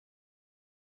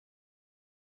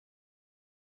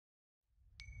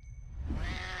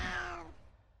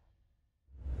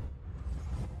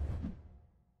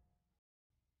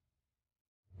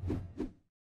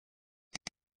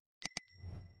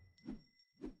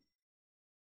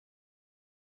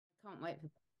Can't wait.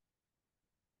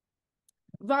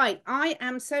 Right, I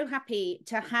am so happy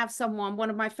to have someone, one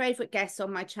of my favorite guests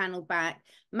on my channel back,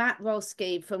 Matt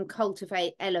Roeske from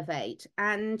Cultivate Elevate.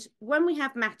 And when we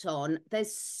have Matt on,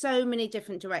 there's so many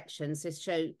different directions this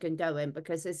show can go in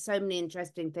because there's so many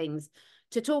interesting things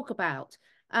to talk about.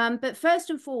 But first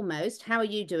and foremost, how are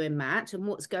you doing, Matt, and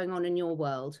what's going on in your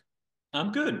world?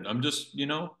 I'm good. I'm just,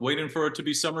 waiting for it to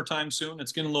be summertime soon.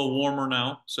 It's getting a little warmer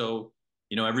now. So,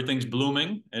 everything's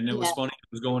blooming. And it was Yeah. funny. I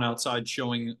was going outside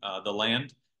showing the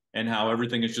land and how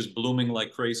everything is just blooming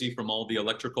like crazy from all the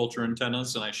electroculture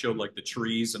antennas. And I showed like the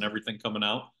trees and everything coming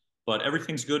out. But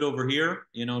everything's good over here,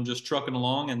 just trucking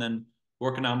along and then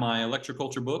working on my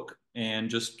electroculture book and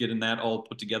just getting that all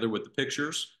put together with the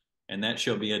pictures. And that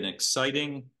shall be an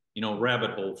exciting,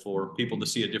 rabbit hole for people to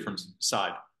see a different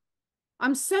side.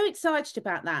 I'm so excited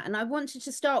about that. And I wanted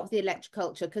to start with the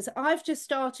electroculture because I've just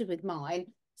started with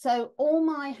mine. So all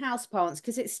my house plants,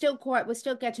 because we're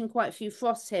still getting quite a few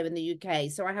frosts here in the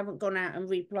UK. So I haven't gone out and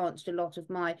replanted a lot of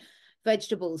my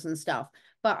vegetables and stuff.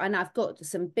 And I've got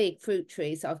some big fruit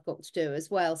trees I've got to do as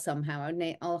well somehow.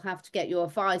 I'll have to get your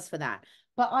advice for that.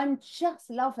 But I'm just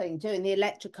loving doing the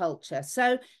electroculture.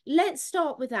 So let's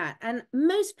start with that. And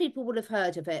most people will have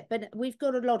heard of it, but we've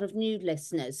got a lot of new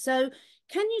listeners. So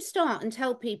can you start and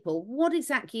tell people what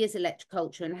exactly is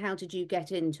electroculture and how did you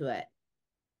get into it?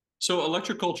 So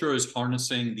electroculture is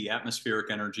harnessing the atmospheric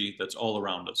energy that's all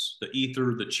around us. The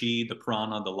ether, the chi, the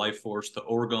prana, the life force, the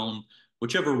orgone,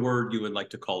 whichever word you would like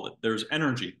to call it. There's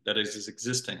energy that is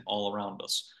existing all around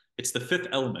us. It's the fifth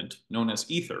element known as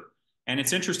ether. And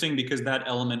it's interesting because that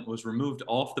element was removed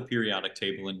off the periodic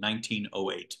table in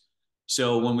 1908.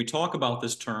 So when we talk about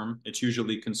this term, it's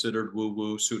usually considered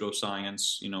woo-woo,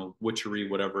 pseudoscience, witchery,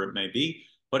 whatever it may be.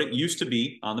 But it used to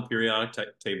be on the periodic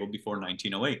table before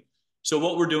 1908. So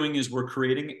what we're doing is we're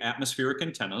creating atmospheric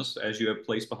antennas, as you have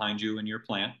placed behind you in your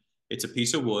plant. It's a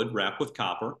piece of wood wrapped with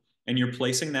copper, and you're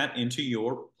placing that into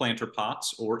your planter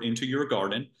pots or into your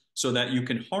garden so that you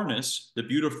can harness the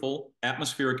beautiful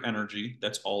atmospheric energy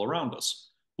that's all around us.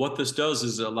 What this does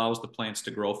is it allows the plants to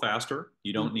grow faster.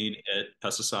 You don't need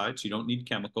pesticides. You don't need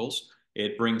chemicals.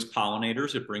 It brings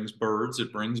pollinators. It brings birds.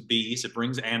 It brings bees. It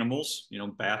brings animals,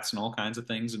 bats and all kinds of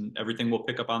things, and everything will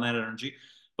pick up on that energy,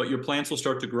 but your plants will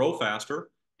start to grow faster.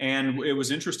 And it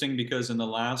was interesting because in the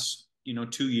last,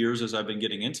 2 years, as I've been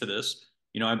getting into this,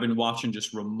 I've been watching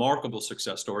just remarkable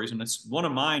success stories. And it's one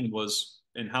of mine was,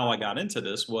 and how I got into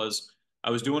this was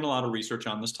I was doing a lot of research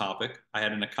on this topic. I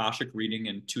had an Akashic reading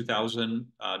in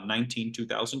 2019,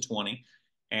 2020.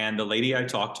 And the lady I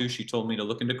talked to, she told me to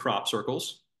look into crop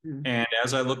circles. Mm. And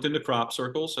as I looked into crop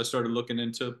circles, I started looking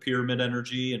into pyramid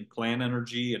energy and clan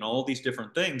energy and all these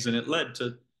different things. And it led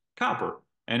to copper.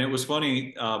 And it was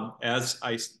funny, as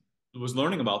I was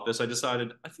learning about this, I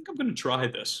decided, I think I'm going to try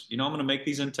this. I'm going to make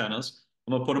these antennas.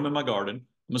 I'm going to put them in my garden.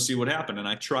 I'm going to see what happened. And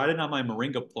I tried it on my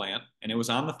moringa plant, and it was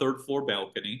on the third floor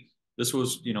balcony. This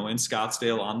was, in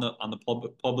Scottsdale on the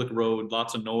public road,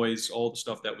 lots of noise, all the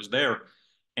stuff that was there.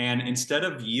 And instead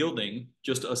of yielding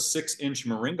just a 6-inch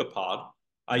moringa pod,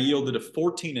 I yielded a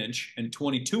 14-inch and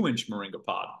 22-inch moringa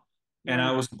pod. And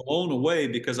I Wow. was blown away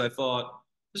because I thought,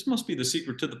 this must be the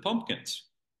secret to the pumpkins.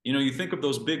 You think of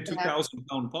those big Yeah.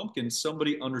 2,000-pound pumpkins,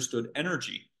 somebody understood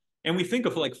energy. And we think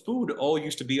of like food all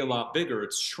used to be a lot bigger.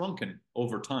 It's shrunken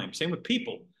over time. Same with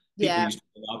people. People Yeah. used to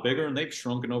be a lot bigger and they've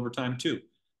shrunken over time too.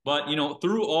 But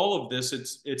through all of this,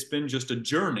 it's been just a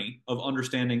journey of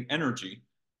understanding energy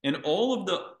and all of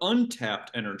the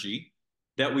untapped energy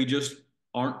that we just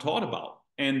aren't taught about.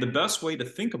 And the best way to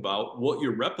think about what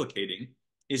you're replicating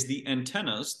is the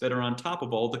antennas that are on top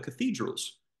of all the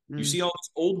cathedrals. You Mm. see all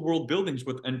these old world buildings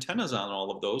with antennas on all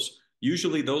of those.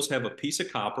 Usually those have a piece of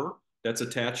copper that's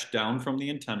attached down from the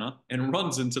antenna and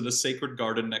runs into the sacred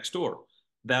garden next door.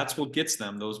 That's what gets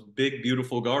them those big,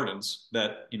 beautiful gardens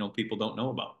that, people don't know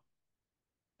about.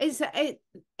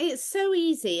 It's so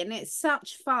easy and it's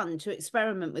such fun to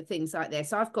experiment with things like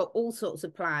this. I've got all sorts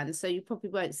of plans, so you probably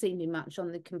won't see me much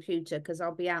on the computer because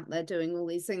I'll be out there doing all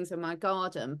these things in my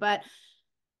garden. But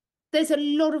there's a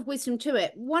lot of wisdom to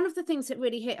it. One of the things that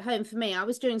really hit home for me, I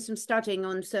was doing some studying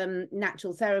on some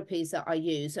natural therapies that I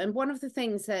use, and one of the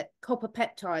things that copper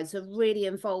peptides are really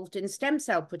involved in stem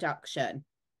cell production.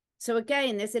 So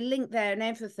again, there's a link there and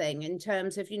everything in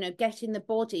terms of, getting the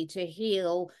body to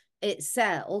heal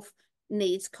itself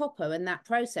needs copper, and that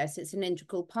process, it's an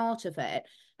integral part of it.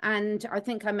 And I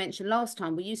think I mentioned last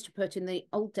time, we used to put in the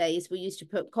old days, we used to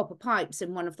put copper pipes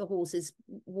in one of the horses'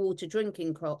 water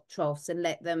drinking troughs and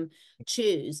let them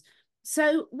choose.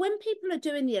 So when people are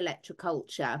doing the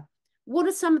electroculture, what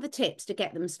are some of the tips to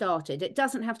get them started? It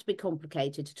doesn't have to be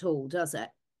complicated at all, does it?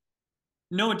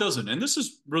 No, it doesn't. And this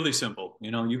is really simple.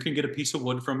 You know, you can get a piece of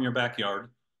wood from your backyard.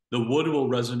 The wood will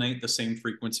resonate the same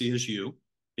frequency as you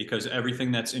because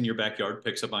everything that's in your backyard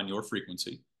picks up on your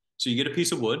frequency. So you get a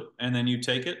piece of wood and then you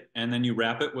take it and then you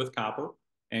wrap it with copper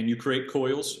and you create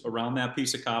coils around that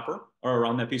piece of copper or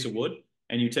around that piece of wood.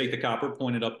 And you take the copper,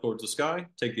 point it up towards the sky,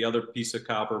 take the other piece of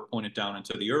copper, point it down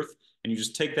into the earth, and you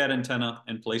just take that antenna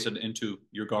and place it into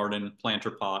your garden,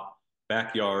 planter pot,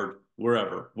 backyard,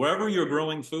 wherever. Wherever you're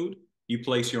growing food, you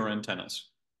place your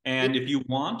antennas. And if you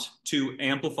want to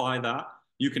amplify that,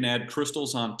 you can add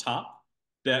crystals on top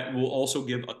that will also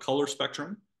give a color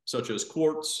spectrum, such as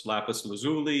quartz, lapis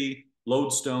lazuli,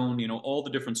 lodestone, you know, all the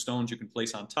different stones you can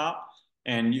place on top.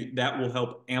 And that will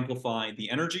help amplify the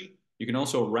energy. You can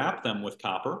also wrap them with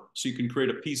copper, so you can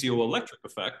create a piezoelectric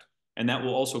effect, and that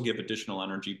will also give additional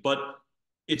energy. But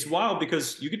it's wild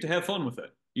because you get to have fun with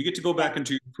it. You get to go back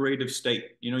into your creative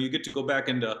state. You know, you get to go back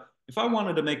into, if I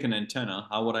wanted to make an antenna,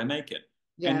 how would I make it?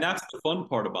 And Yeah. that's the fun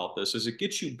part about this is it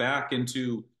gets you back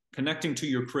into connecting to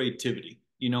your creativity.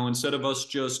 You know, instead of us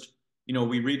just, you know,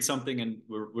 we read something and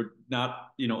we're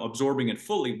not, you know, absorbing it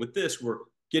fully. With this, we're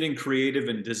getting creative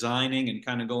and designing and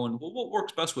kind of going, well, what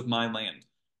works best with my land?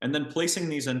 And then placing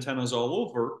these antennas all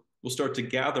over will start to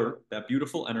gather that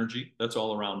beautiful energy that's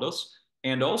all around us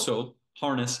and also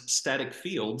harness static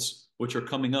fields, which are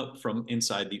coming up from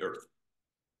inside the earth.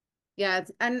 Yeah,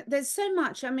 and there's so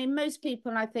much. I mean, most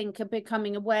people, I think, are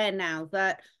becoming aware now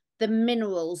that the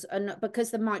minerals are not,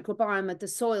 because the microbiome of the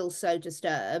soil's so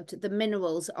disturbed, the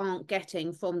minerals aren't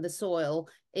getting from the soil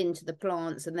into the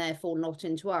plants and therefore not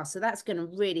into us. So that's going to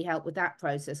really help with that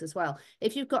process as well.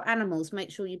 If you've got animals, make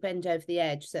sure you bend over the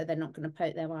edge so they're not going to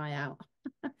poke their eye out.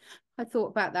 I thought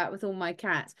about that with all my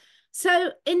cats.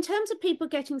 So in terms of people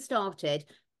getting started,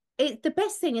 the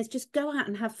best thing is just go out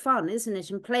and have fun, isn't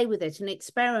it? And play with it and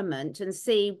experiment and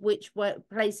see which way,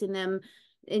 placing them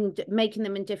in, making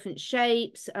them in different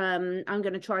shapes. I'm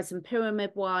going to try some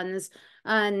pyramid ones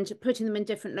and putting them in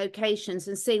different locations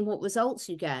and seeing what results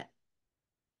you get.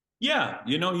 Yeah,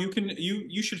 you know,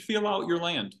 you should feel out your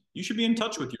land. You should be in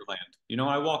touch with your land. You know,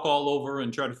 I walk all over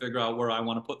and try to figure out where I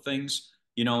want to put things,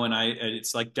 you know, and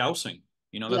it's like dowsing.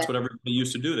 You know, that's Yeah. what everybody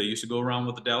used to do. They used to go around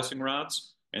with the dowsing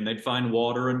rods and they'd find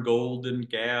water and gold and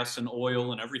gas and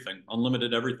oil and everything,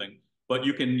 unlimited everything. But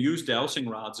you can use dowsing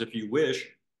rods if you wish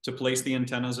to place the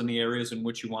antennas in the areas in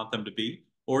which you want them to be,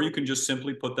 or you can just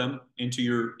simply put them into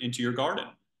your garden.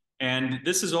 And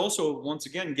this is also once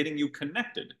again getting you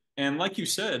connected. And like you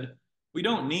said, we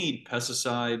don't need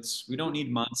pesticides. We don't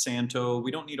need Monsanto.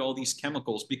 We don't need all these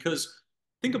chemicals because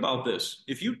think about this.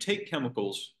 If you take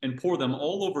chemicals and pour them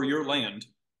all over your land,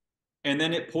 and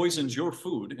then it poisons your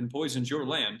food and poisons your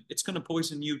land, it's going to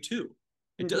poison you too.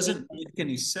 It doesn't Yeah. make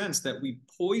any sense that we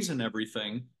poison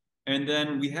everything and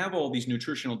then we have all these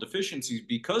nutritional deficiencies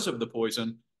because of the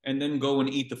poison and then go and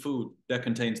eat the food that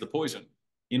contains the poison,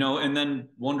 you know, and then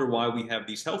wonder why we have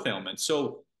these health ailments.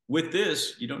 So with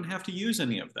this, you don't have to use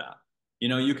any of that. You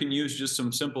know, you can use just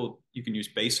some simple, you can use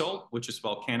basalt, which is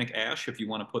volcanic ash, if you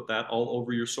want to put that all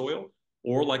over your soil.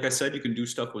 Or, like I said, you can do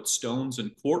stuff with stones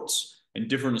and quartz and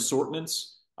different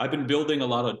assortments. I've been building a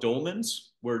lot of dolmens,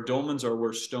 where dolmens are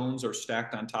where stones are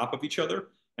stacked on top of each other.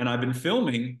 And I've been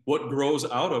filming what grows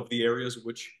out of the areas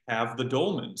which have the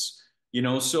dolmens. You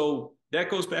know, so that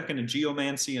goes back into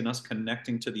geomancy and us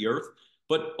connecting to the earth.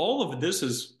 But all of this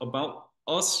is about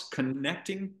us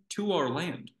connecting to our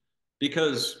land.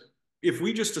 Because if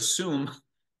we just assume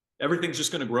everything's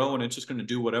just going to grow and it's just going to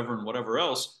do whatever and whatever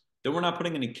else, then we're not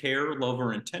putting any care, love,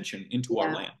 or intention into our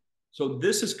Yeah. land. So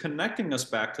this is connecting us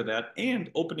back to that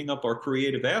and opening up our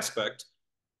creative aspect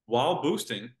while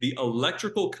boosting the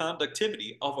electrical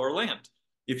conductivity of our land.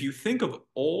 If you think of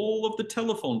all of the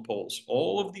telephone poles,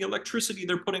 all of the electricity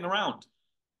they're putting around,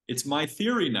 it's my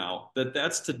theory now that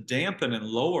that's to dampen and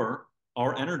lower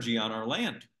our energy on our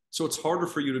land. So it's harder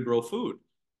for you to grow food.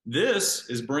 This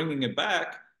is bringing it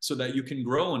back so that you can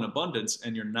grow in abundance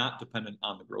and you're not dependent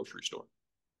on the grocery store.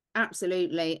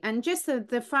 Absolutely. And just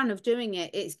the fun of doing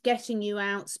it, it's getting you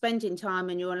out, spending time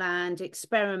in your land,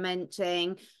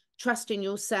 experimenting, trusting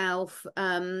yourself.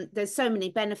 There's so many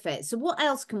benefits. So what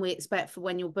else can we expect for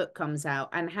when your book comes out,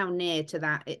 and how near to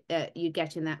that you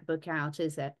getting that book out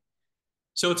is it?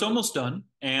 So it's almost done,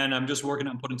 and I'm just working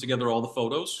on putting together all the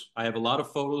photos. I have a lot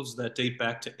of photos that date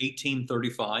back to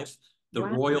 1835, the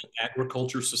Wow. Royal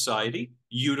Agriculture Society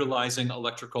utilizing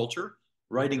electroculture,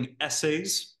 writing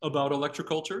essays about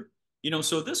electroculture. You know,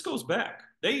 so this goes back.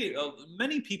 They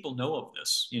many people know of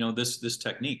this, you know, this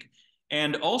technique.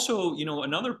 And also, you know,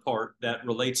 another part that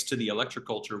relates to the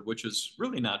electroculture, which is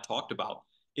really not talked about,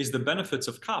 is the benefits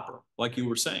of copper, like you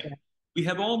were saying. we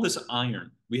have all this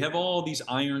iron. We have all these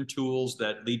iron tools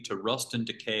that lead to rust and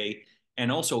decay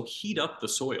and also heat up the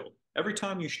soil. Every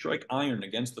time you strike iron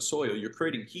against the soil, you're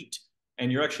creating heat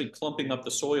and you're actually clumping up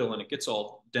the soil and it gets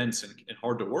all dense and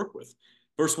hard to work with.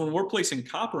 Versus when we're placing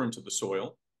copper into the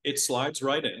soil, it slides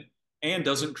right in and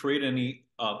doesn't create any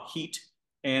heat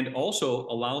and also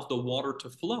allows the water to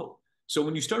flow. So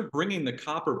when you start bringing the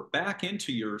copper back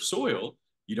into your soil,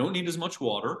 you don't need as much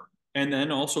water. And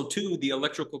then also, too, the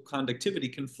electrical conductivity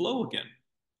can flow again.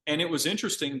 And it was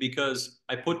interesting because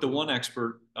I put the one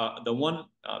excerpt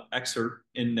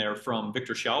in there from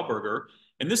Victor Schauberger.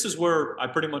 And this is where I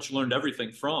pretty much learned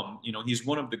everything from. You know, he's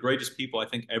one of the greatest people. I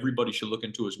think everybody should look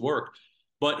into his work.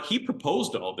 But he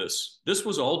proposed all this. This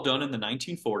was all done in the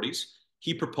 1940s.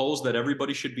 He proposed that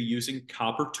everybody should be using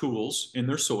copper tools in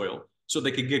their soil so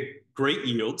they could get great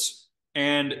yields.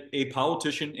 And a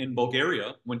politician in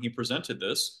Bulgaria, when he presented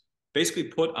this, basically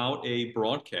put out a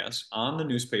broadcast on the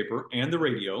newspaper and the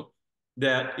radio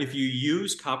that if you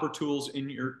use copper tools in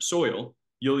your soil,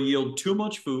 you'll yield too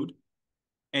much food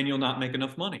and you'll not make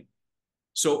enough money.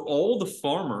 So all the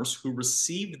farmers who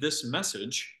received this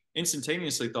message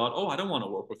instantaneously thought, oh, I don't want to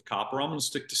work with copper. I'm going to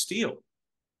stick to steel.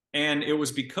 And it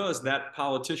was because that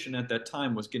politician at that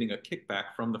time was getting a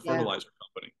kickback from the Yeah. fertilizer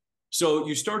company. So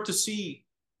you start to see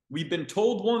we've been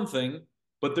told one thing,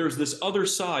 but there's this other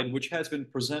side which has been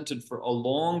presented for a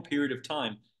long period of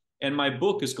time. And my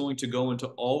book is going to go into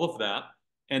all of that.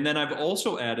 And then I've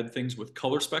also added things with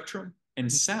color spectrum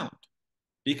and sound.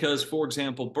 Because, for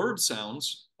example, bird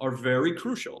sounds are very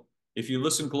crucial. If you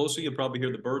listen closely, you'll probably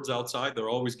hear the birds outside. They're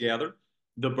always gathered.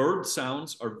 The bird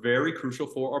sounds are very crucial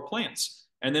for our plants.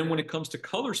 And then when it comes to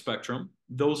color spectrum,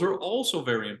 those are also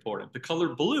very important. The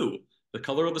color blue, the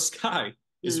color of the sky,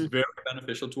 is very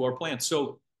beneficial to our plants.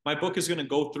 So my book is going to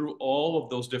go through all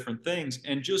of those different things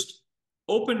and just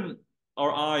open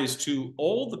our eyes to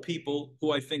all the people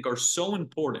who I think are so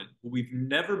important, who we've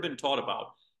never been taught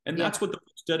about. And Yeah. that's what the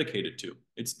book's dedicated to.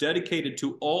 It's dedicated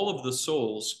to all of the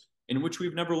souls in which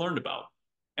we've never learned about.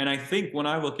 And I think when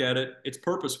I look at it, it's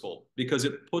purposeful because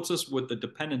it puts us with the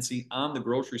dependency on the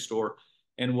grocery store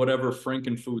and whatever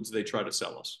Franken foods they try to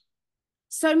sell us.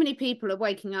 So many people are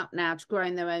waking up now to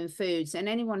growing their own foods, and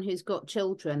anyone who's got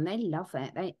children, they love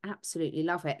it. They absolutely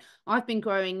love it. I've been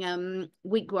growing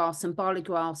wheatgrass and barley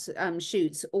grass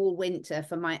shoots all winter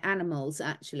for my animals,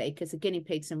 actually, because the guinea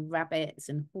pigs and rabbits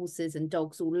and horses and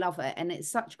dogs all love it, and it's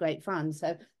such great fun.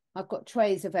 So I've got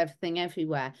trays of everything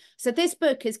everywhere. So this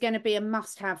book is going to be a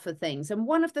must-have for things. And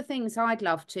one of the things I'd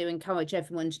love to encourage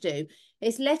everyone to do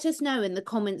is let us know in the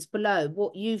comments below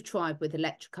what you've tried with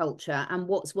Electroculture and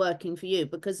what's working for you.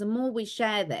 Because the more we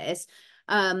share this,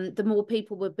 the more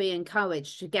people will be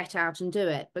encouraged to get out and do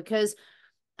it. Because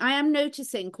I am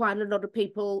noticing quite a lot of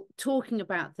people talking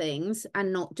about things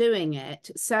and not doing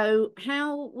it. So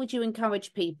how would you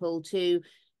encourage people to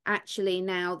actually,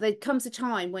 now there comes a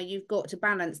time where you've got to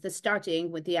balance the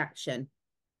studying with the action?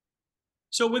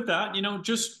 So with that,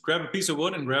 just grab a piece of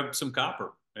wood and grab some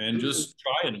copper and just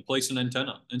try it and place an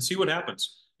antenna and see what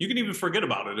happens. You can even forget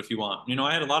about it if you want.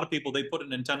 I had a lot of people, they put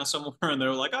an antenna somewhere and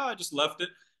they're like, oh, I just left it.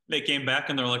 They came back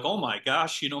and they're like, oh my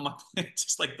gosh, my plant's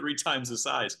just like 3 times the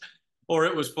size. Or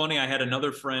it was funny, I had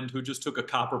another friend who just took a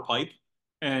copper pipe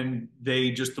and they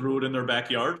just threw it in their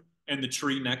backyard and the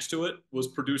tree next to it was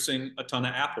producing a ton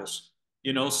of apples.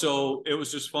 So it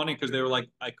was just funny because they were like,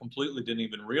 I completely didn't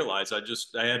even realize. I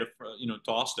had,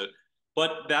 tossed it.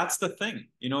 But that's the thing,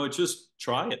 it's just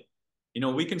try it.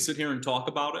 We can sit here and talk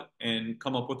about it and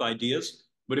come up with ideas.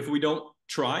 But if we don't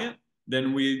try it,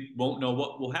 then we won't know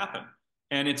what will happen.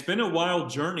 And it's been a wild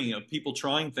journey of people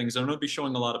trying things. I'm going to be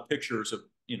showing a lot of pictures of,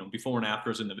 before and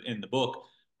afters in the book,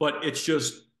 but it's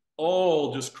just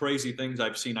all just crazy things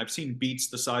I've seen. I've seen beets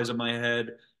the size of my head.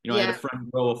 I had a friend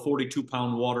grow a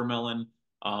 42-pound watermelon.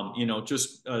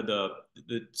 Just the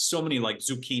so many like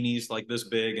zucchinis like this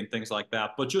big and things like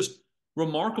that. But just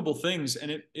remarkable things,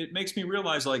 and it makes me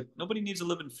realize like nobody needs to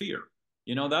live in fear.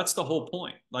 That's the whole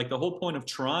point. Like the whole point of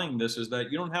trying this is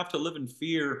that you don't have to live in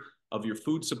fear of your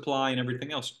food supply and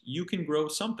everything else. You can grow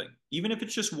something, even if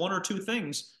it's just 1 or 2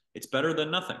 things. It's better than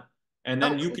nothing. And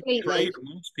then Oh, you can completely. trade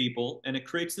amongst people, and it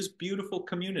creates this beautiful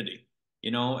community.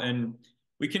 And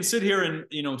we can sit here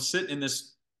and sit in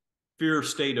this fear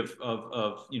state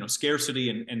of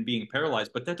scarcity and being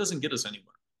paralyzed, but that doesn't get us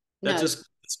anywhere. That No, just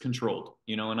it's controlled,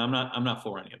 and I'm not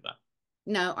for any of that.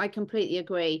 no, I completely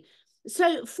agree.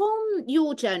 So from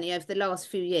your journey over the last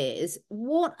few years,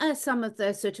 what are some of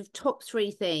the sort of top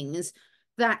 3 things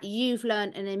that you've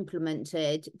learned and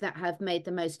implemented that have made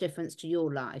the most difference to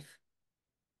your life?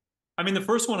 I mean, the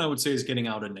first one I would say is getting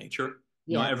out in nature.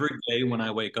 You know, Yeah. every day when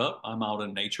I wake up, I'm out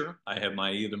in nature. I have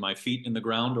my either my feet in the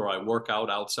ground or I work out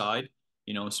outside,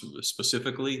 you know,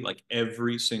 specifically like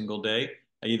every single day.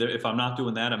 Either if I'm not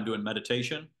doing that, I'm doing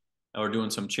meditation or doing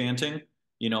some chanting,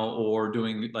 you know, or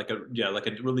doing like a yeah, like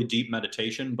a really deep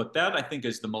meditation. But that I think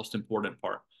is the most important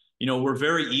part. You know, we're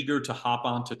very eager to hop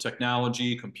onto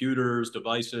technology, computers,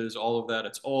 devices, all of that.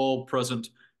 It's all present.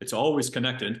 It's always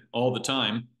connected all the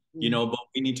time, you Mm. know, but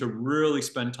we need to really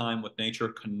spend time with nature,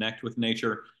 connect with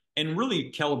nature, and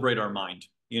really calibrate our mind,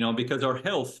 you know, because our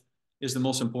health is the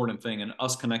most important thing. And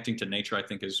us connecting to nature, I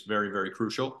think, is very, very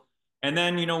crucial. And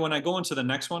then, you know, when I go into the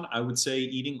next one, I would say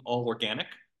eating all organic.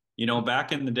 You know,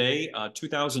 back in the day,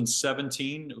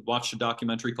 2017, watched a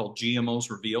documentary called GMOs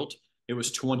Revealed. It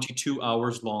was 22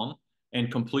 hours long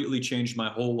and completely changed my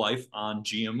whole life on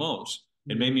GMOs.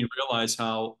 It Mm. made me realize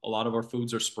how a lot of our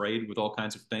foods are sprayed with all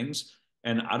kinds of things,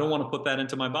 and I don't want to put that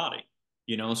into my body,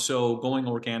 you know. So going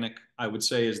organic, I would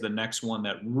say, is the next one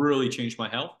that really changed my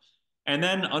health. And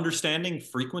then understanding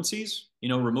frequencies, you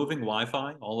know, removing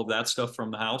Wi-Fi, all of that stuff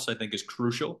from the house, I think is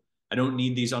crucial. I don't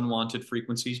need these unwanted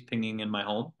frequencies pinging in my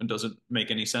home. It doesn't make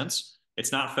any sense.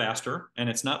 It's not faster and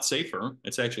it's not safer.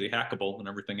 It's actually hackable and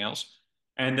everything else.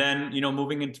 And then, you know,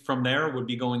 moving in from there would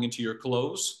be going into your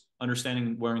clothes,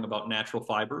 understanding wearing about natural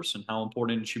fibers and how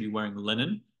important it should be wearing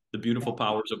linen, the beautiful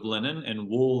powers of linen and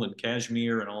wool and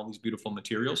cashmere and all these beautiful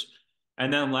materials.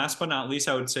 And then last but not least,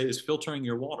 I would say is filtering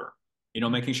your water, you know,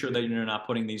 making sure that you're not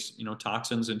putting these, you know,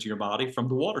 toxins into your body from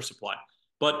the water supply.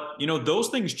 But, you know, those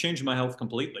things changed my health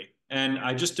completely. And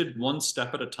I just did one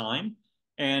step at a time.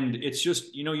 And it's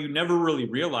just, you know, you never really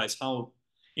realize how,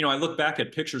 you know, I look back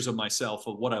at pictures of myself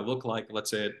of what I look like,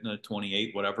 let's say at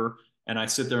 28, whatever. And I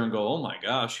sit there and go, oh my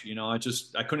gosh, you know,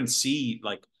 I couldn't see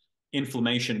like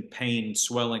inflammation, pain,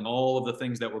 swelling, all of the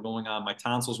things that were going on. My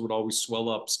tonsils would always swell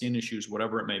up, skin issues,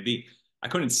 whatever it may be. I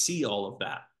couldn't see all of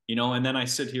that, you know, and then I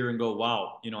sit here and go,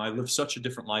 wow, you know, I live such a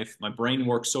different life. My brain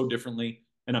works so differently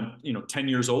and I'm, you know, 10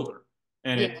 years older.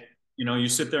 And Yeah. it, you know, you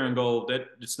sit there and go, that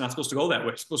it's not supposed to go that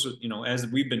way. It's supposed to, you know, as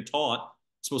we've been taught,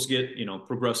 it's supposed to get, you know,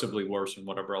 progressively worse and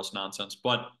whatever else nonsense.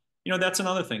 But, you know, that's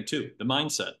another thing too, the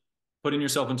mindset, putting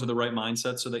yourself into the right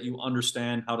mindset so that you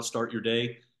understand how to start your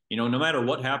day. You know, no matter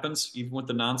what happens, even with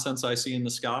the nonsense I see in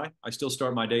the sky, I still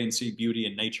start my day and see beauty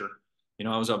in nature. You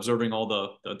know, I was observing all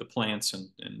the plants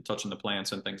and touching the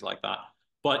plants and things like that.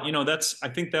 But, you know, I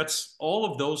think that's all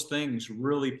of those things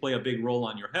really play a big role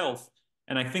on your health.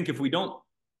 And I think if we don't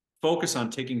focus on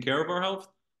taking care of our health,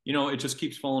 you know, it just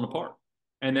keeps falling apart.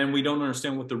 And then we don't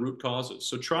understand what the root cause is.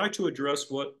 So try to address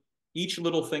what each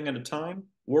little thing at a time,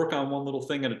 work on one little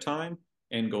thing at a time,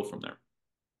 and go from there.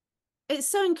 It's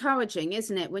so encouraging,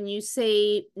 isn't it, when you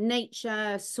see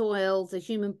nature, soil, the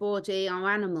human body,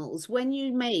 our animals, when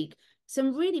you make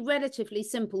some really relatively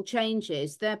simple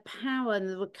changes, their power and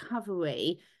the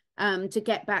recovery to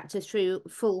get back to true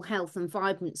full health and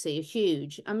vibrancy are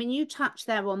huge. I mean, you touch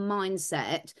there on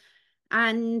mindset,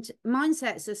 and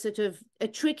mindset's a sort of a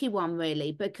tricky one,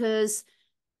 really, because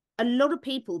a lot of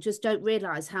people just don't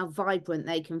realize how vibrant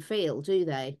they can feel, do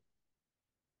they?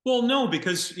 Well, no,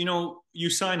 because you know you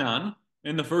sign on,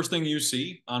 and the first thing you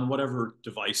see on whatever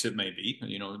device it may be,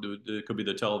 you know, it could be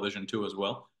the television too as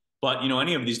well. But you know,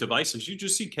 any of these devices, you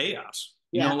just see chaos.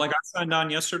 You Yeah. know, like I signed on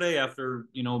yesterday after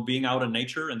you know being out in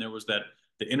nature, and there was the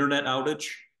internet outage,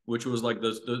 which was like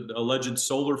the alleged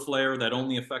solar flare that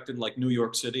only affected like New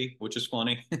York City, which is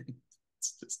funny.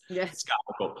 Yeah. It's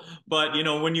comical. But you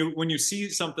know, when you see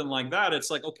something like that, it's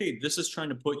like, okay, this is trying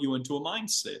to put you into a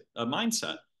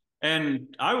mindset.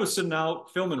 And I was sitting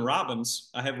out filming robins.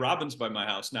 I have robins by my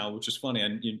house now, which is funny.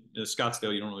 And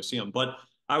Scottsdale, you don't really see them, but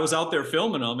I was out there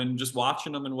filming them and just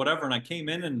watching them and whatever. And I came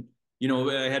in and, you know,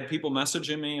 I had people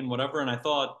messaging me and whatever. And I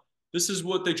thought, this is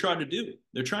what they try to do.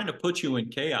 They're trying to put you in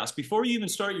chaos before you even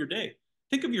start your day.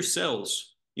 Think of your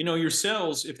cells. You know, your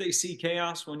cells, if they see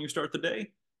chaos when you start the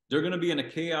day, they're going to be in a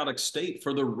chaotic state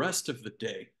for the rest of the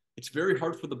day. It's very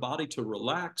hard for the body to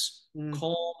relax, Mm.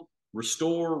 calm,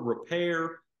 restore,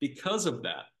 repair because of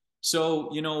that.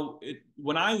 So, you know,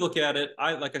 when I look at it,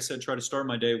 like I said, try to start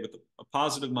my day with a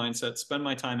positive mindset, spend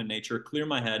my time in nature, clear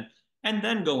my head, and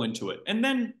then go into it. And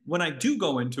then when I do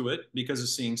go into it, because of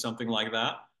seeing something like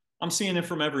that, I'm seeing it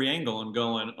from every angle and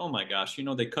going, oh my gosh, you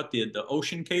know, they cut the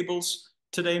ocean cables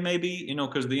today, maybe, you know,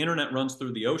 because the internet runs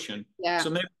through the ocean. Yeah.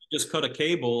 So maybe just cut a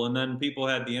cable and then people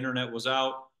had the internet was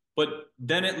out. But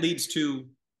then it leads to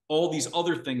all these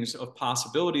other things of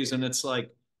possibilities. And it's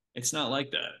like, it's not like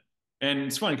that. And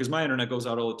it's funny because my internet goes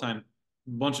out all the time,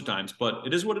 a bunch of times, but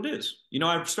it is what it is. You know,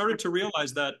 I've started to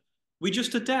realize that we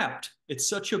just adapt. It's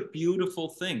such a beautiful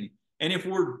thing. And if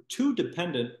we're too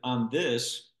dependent on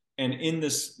this and in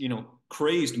this, you know,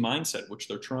 crazed mindset, which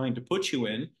they're trying to put you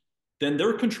in, then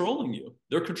they're controlling you.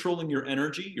 They're controlling your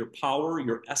energy, your power,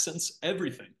 your essence,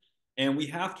 everything. And we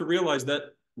have to realize that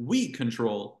we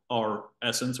control our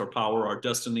essence, our power, our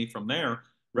destiny from there,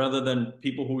 rather than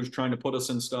people who are trying to put us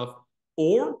in stuff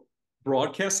or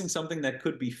broadcasting something that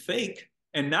could be fake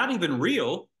and not even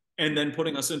real, and then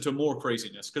putting us into more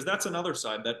craziness. Because that's another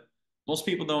side that most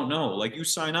people don't know. Like you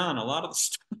sign on, a lot of the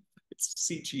stuff it's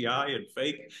CGI and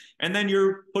fake, and then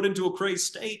you're put into a crazed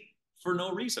state for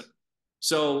no reason.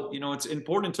 So, it's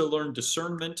important to learn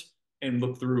discernment and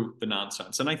look through the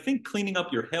nonsense. And I think cleaning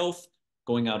up your health,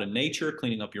 going out in nature,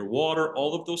 cleaning up your water,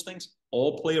 all of those things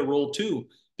all play a role too,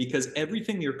 because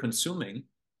everything you're consuming,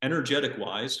 energetic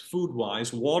wise, food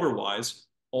wise, water wise,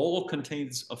 all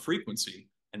contains a frequency.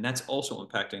 And that's also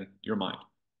impacting your mind.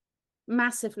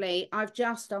 Massively. I'll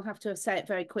have to say it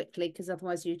very quickly because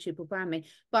otherwise YouTube will ban me.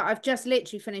 But I've just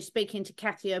literally finished speaking to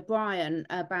Cathy O'Brien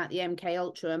about the MK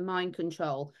Ultra and mind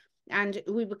control. And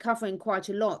we were covering quite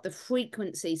a lot, the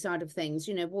frequency side of things,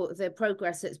 what the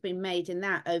progress that's been made in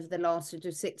that over the last sort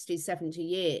of 60, 70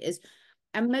 years.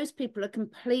 And most people are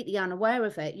completely unaware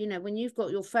of it. When you've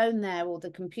got your phone there or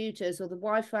the computers or the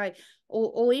Wi-Fi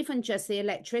or even just the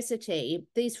electricity,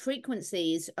 these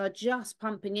frequencies are just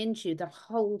pumping into you the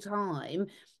whole time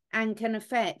and can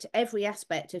affect every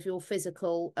aspect of your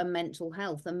physical and mental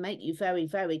health and make you very,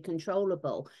 very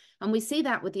controllable. And we see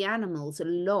that with the animals a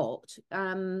lot.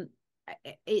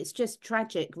 It's just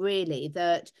tragic, really,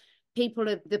 that people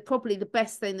are probably the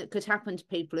best thing that could happen to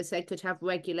people is they could have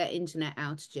regular internet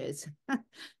outages.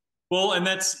 Well, and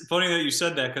that's funny that you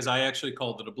said that because I actually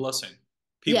called it a blessing.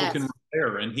 People Yes. can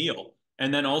repair and heal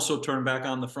and then also turn back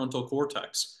on the frontal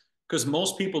cortex because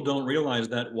most people don't realize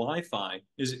that Wi-Fi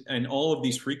is and all of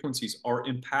these frequencies are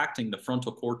impacting the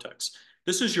frontal cortex.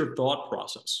 This is your thought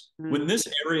process. When this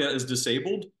area is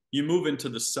disabled, you move into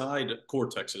the side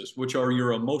cortexes, which are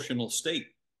your emotional state.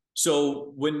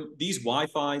 So when these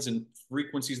Wi-Fis and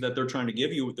frequencies that they're trying to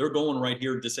give you, they're going right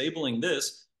here, disabling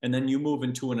this, and then you move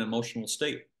into an emotional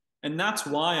state. And that's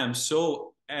why I'm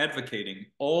so advocating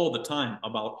all the time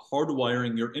about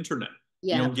hardwiring your internet.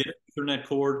 Yeah. Get an Ethernet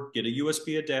cord, get a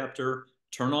USB adapter,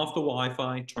 turn off the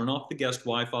Wi-Fi, turn off the guest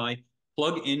Wi-Fi,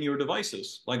 plug in your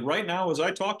devices. Like right now, as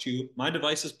I talk to you, my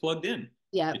device is plugged in.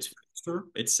 Yeah. It's faster,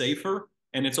 it's safer,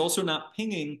 and it's also not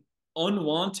pinging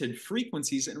unwanted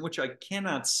frequencies in which I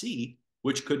cannot see,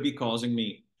 which could be causing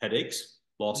me headaches,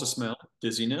 loss of smell,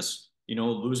 dizziness,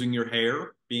 losing your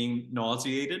hair, being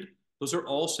nauseated. Those are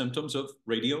all symptoms of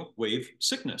radio wave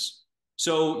sickness.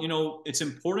 So, it's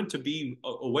important to be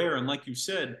aware. And like you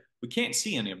said, we can't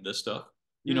see any of this stuff,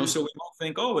 so we might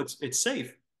think, oh, it's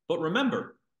safe. But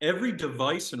remember, every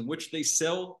device in which they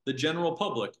sell the general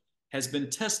public has been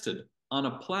tested on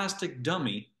a plastic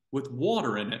dummy with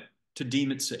water in it to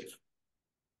deem it safe.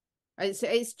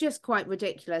 It's just quite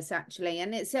ridiculous, actually.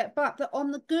 And but on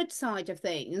the good side of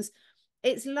things,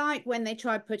 it's like when they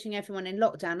tried putting everyone in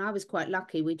lockdown. I was quite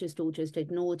lucky. We all just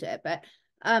ignored it. But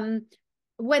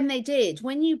when they did,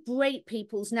 when you break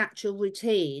people's natural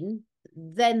routine,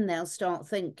 then they'll start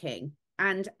thinking.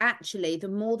 And actually, the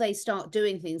more they start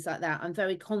doing things like that, I'm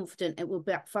very confident it will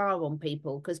backfire on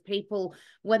people because people,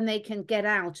 when they can get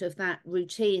out of that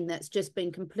routine that's just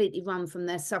been completely run from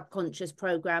their subconscious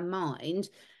program mind,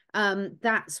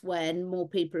 that's when more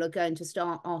people are going to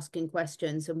start asking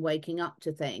questions and waking up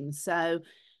to things. So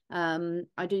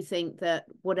I do think that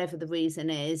whatever the reason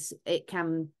is, it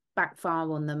can backfire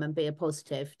on them and be a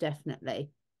positive, definitely.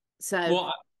 So,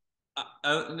 well,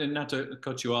 and not to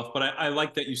cut you off, but I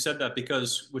like that you said that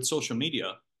because with social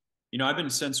media, I've been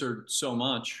censored so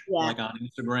much, yeah, like on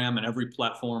Instagram and every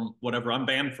platform, whatever. I'm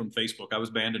banned from Facebook. I was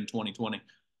banned in 2020.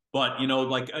 But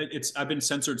I've been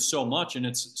censored so much,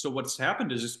 and so what's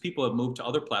happened is people have moved to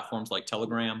other platforms like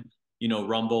Telegram,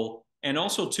 Rumble, and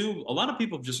also too a lot of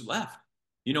people have just left.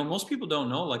 Most people don't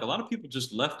know. Like a lot of people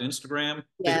just left Instagram,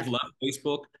 yeah, they've left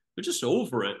Facebook, they're just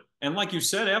over it. And like you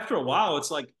said, after a while,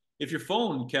 it's like if your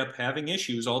phone kept having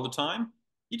issues all the time,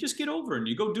 you just get over it and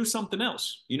you go do something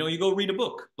else. You go read a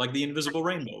book like The Invisible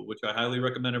Rainbow, which I highly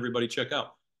recommend everybody check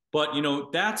out. But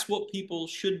that's what people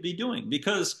should be doing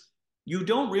because you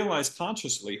don't realize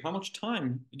consciously how much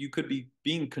time you could be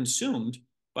being consumed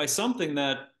by something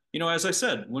that, as I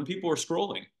said, when people are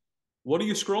scrolling, what are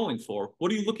you scrolling for?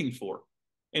 What are you looking for?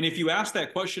 And if you ask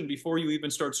that question before you even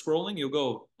start scrolling, you'll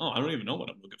go, oh, I don't even know what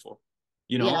I'm looking for.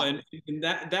 yeah. And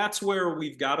that's where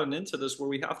we've gotten into this, where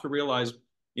we have to realize,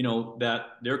 that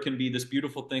there can be this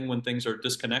beautiful thing when things are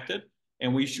disconnected.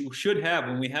 And we should have,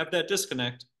 when we have that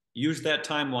disconnect, use that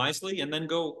time wisely and then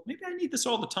go, maybe I need this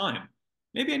all the time.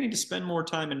 Maybe I need to spend more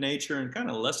time in nature and kind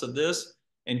of less of this.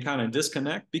 and kind of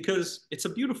disconnect because it's a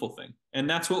beautiful thing. And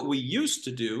that's what we used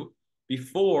to do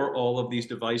before all of these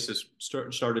devices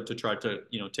started to try to,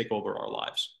 take over our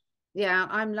lives. Yeah,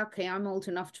 I'm lucky. I'm old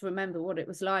enough to remember what it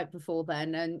was like before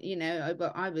then. And,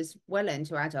 but I was well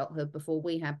into adulthood before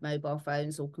we had mobile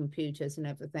phones or computers and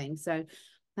everything. So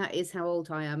that is how old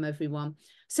I am, everyone.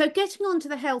 So getting on to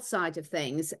the health side of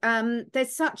things,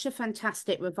 there's such a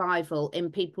fantastic revival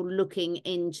in people looking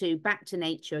into back to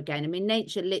nature again. I mean,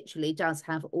 nature literally does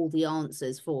have all the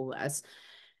answers for us.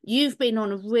 You've been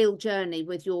on a real journey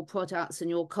with your products and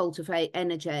your cultivate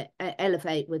energy,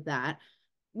 elevate with that.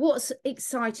 What's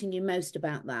exciting you most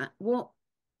about that?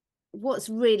 What's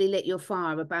really lit your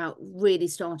fire about really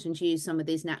starting to use some of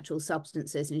these natural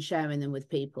substances and sharing them with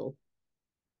people?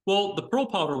 Well, the pearl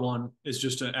powder one is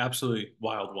just an absolutely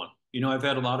wild one. I've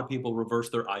had a lot of people reverse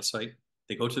their eyesight.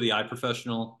 They go to the eye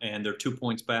professional and they're 2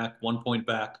 points back, 1 point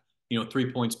back,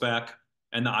 3 points back.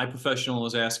 And the eye professional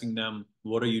is asking them,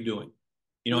 what are you doing?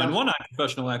 And Love. one eye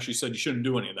professional actually said you shouldn't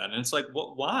do any of that. And it's like,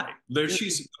 what, why?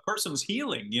 The person's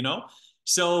healing.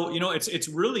 So, it's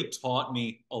really taught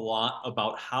me a lot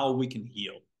about how we can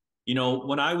heal.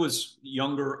 When I was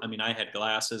younger, I mean, I had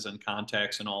glasses and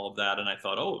contacts and all of that. And I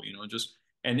thought, oh, just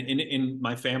and in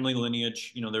my family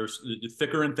lineage, there's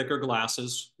thicker and thicker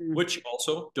glasses, which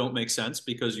also don't make sense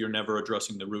because you're never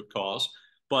addressing the root cause.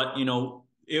 But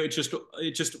it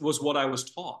just was what I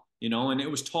was taught, and it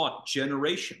was taught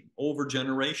generation over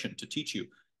generation to teach you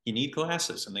need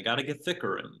glasses and they got to get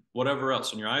thicker and whatever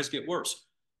else, and your eyes get worse.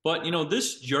 But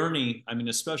this journey, I mean,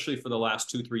 especially for the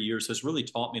last 2, 3 years, has really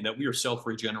taught me that we are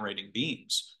self-regenerating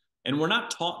beings, and we're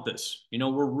not taught this.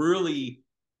 We're really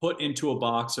put into a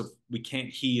box of we can't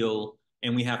heal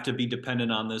and we have to be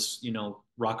dependent on this,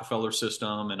 Rockefeller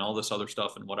system and all this other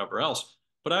stuff and whatever else.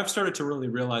 But I've started to really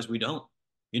realize we don't.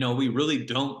 We really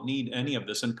don't need any of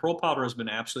this. And pearl powder has been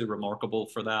absolutely remarkable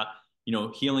for that,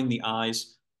 healing the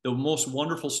eyes. The most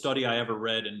wonderful study I ever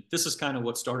read, and this is kind of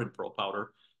what started pearl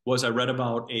powder, was I read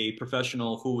about a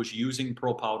professional who was using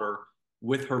pearl powder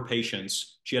with her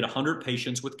patients. She had 100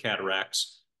 patients with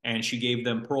cataracts, and she gave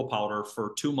them pearl powder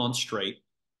for 2 months straight.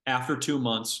 After 2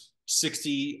 months,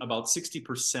 about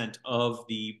 60% of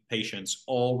the patients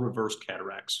all reversed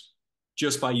cataracts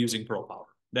just by using pearl powder.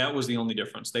 That was the only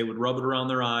difference. They would rub it around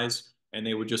their eyes and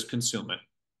they would just consume it.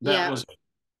 That Yeah. was it.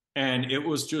 And it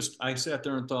was just, I sat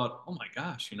there and thought, oh my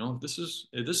gosh, this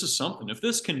is something. If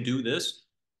this can do this,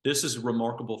 this is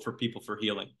remarkable for people for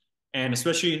healing. And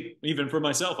especially even for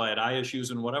myself, I had eye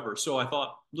issues and whatever. So I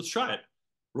thought, let's try it.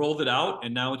 Rolled it out,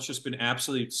 and now it's just been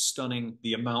absolutely stunning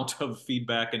the amount of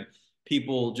feedback and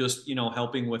people just,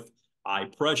 helping with eye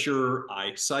pressure,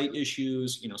 eyesight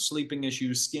issues, sleeping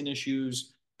issues, skin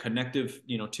issues, connective,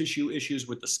 tissue issues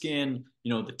with the skin,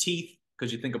 the teeth,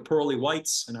 because you think of pearly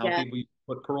whites and how Yeah. people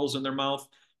put pearls in their mouth.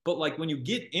 But like when you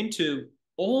get into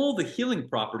all the healing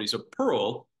properties of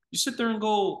pearl, you sit there and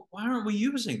go, why aren't we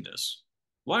using this?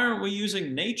 Why aren't we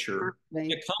using nature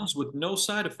Exactly. that comes with no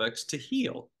side effects to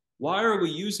heal? Why are we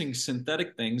using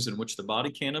synthetic things in which the body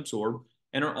can't absorb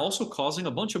and are also causing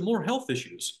a bunch of more health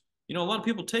issues? A lot of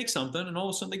people take something and all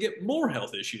of a sudden they get more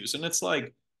health issues. And it's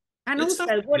like, And it's not.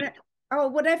 also,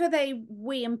 whatever they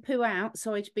wee and poo out,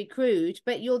 sorry to be crude,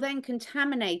 but you're then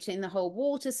contaminating the whole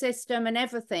water system and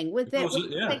everything. With Yeah.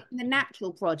 taking the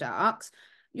natural products,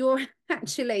 you're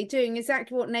actually doing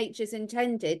exactly what nature's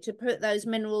intended to put those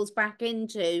minerals back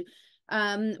into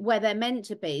where they're meant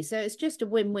to be. So it's just a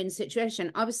win-win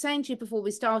situation. I was saying to you before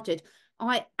we started,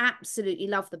 I absolutely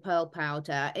love the pearl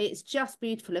powder. It's just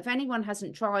beautiful. If anyone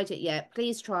hasn't tried it yet,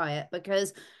 please try it,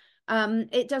 because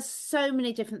it does so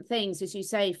many different things, as you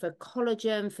say, for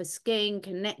collagen, for skin,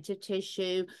 connective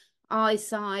tissue,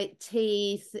 eyesight,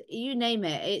 teeth, you name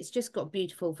it. It's just got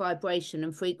beautiful vibration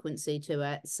and frequency to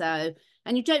it. So,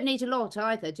 and you don't need a lot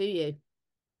either, do you?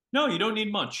 No, you don't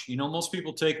need much. Most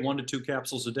people take 1 to 2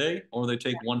 capsules a day, or they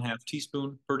take 1/2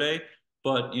 teaspoon per day.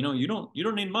 But you don't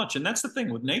need much. And that's the thing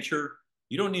with nature,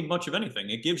 you don't need much of anything.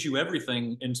 It gives you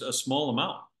everything in a small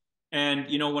amount. And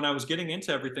when I was getting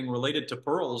into everything related to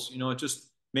pearls, it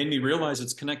just made me realize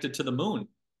it's connected to the moon.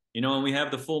 And we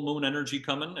have the full moon energy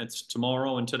coming. It's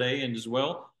tomorrow and today and as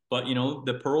well. But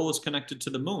the pearl is connected to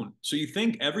the moon. So you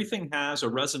think everything has a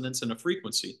resonance and a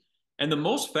frequency. And the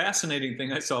most fascinating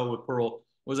thing I saw with pearl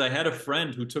was I had a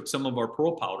friend who took some of our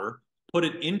pearl powder, put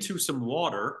it into some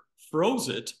water, froze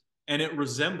it, and it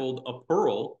resembled a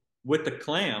pearl with the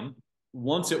clam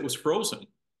once it was frozen.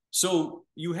 So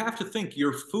you have to think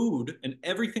your food and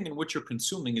everything in which you're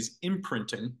consuming is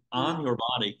imprinting Mm. on your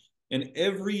body. And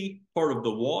every part of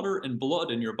the water and blood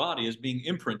in your body is being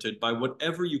imprinted by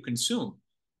whatever you consume.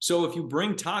 So if you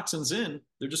bring toxins in,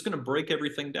 they're just going to break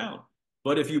everything down.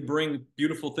 But if you bring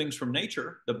beautiful things from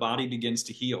nature, the body begins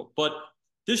to heal. But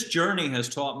this journey has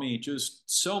taught me just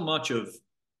so much of,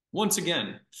 once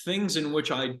again, things in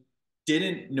which I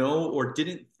didn't know or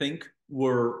didn't think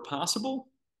were possible.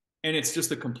 And it's just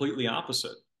the completely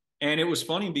opposite. And it was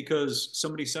funny because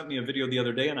somebody sent me a video the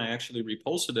other day and I actually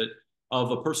reposted it of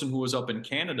a person who was up in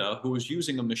Canada who was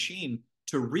using a machine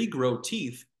to regrow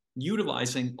teeth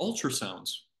utilizing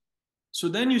ultrasounds. So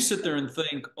then you sit there and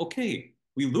think, okay,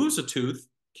 we lose a tooth.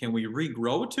 Can we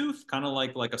regrow a tooth? Kind of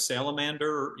like a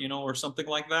salamander, or something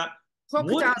like that. What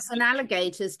Crocodiles and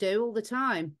alligators do all the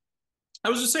time. I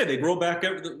was just saying, they grow back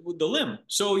the limb.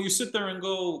 So you sit there and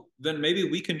go, then maybe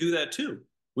we can do that too.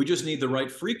 We just need the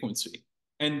right frequency.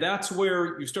 And that's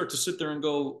where you start to sit there and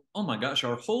go, oh my gosh,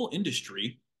 our whole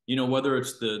industry, whether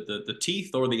it's the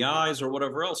teeth or the eyes or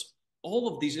whatever else, all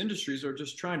of these industries are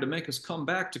just trying to make us come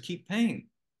back to keep paying.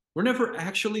 We're never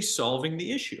actually solving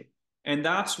the issue. And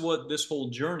that's what this whole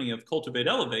journey of Cultivate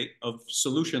Elevate, of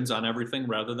solutions on everything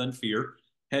rather than fear,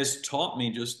 has taught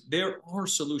me. Just there are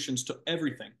solutions to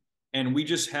everything. And we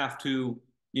just have to,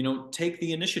 take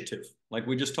the initiative, like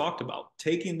we just talked about,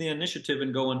 taking the initiative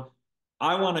and going,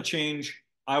 I want to change.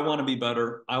 I want to be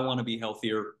better. I want to be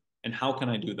healthier. And how can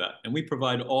I do that? And we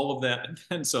provide all of that and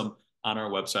then some on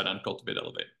our website on Cultivate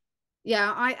Elevate.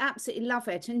 Yeah, I absolutely love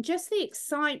it. And just the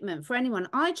excitement for anyone.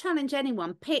 I challenge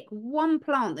anyone, pick one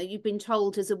plant that you've been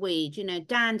told is a weed,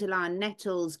 dandelion,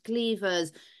 nettles,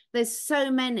 cleavers. There's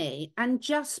so many. And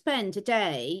just spend a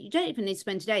day. You don't even need to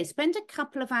spend a day. Spend a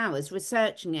couple of hours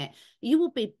researching it. You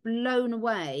will be blown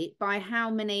away by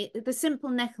how many, the simple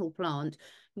nettle plant.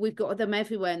 We've got them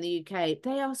everywhere in the UK.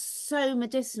 They are so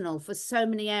medicinal for so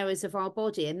many areas of our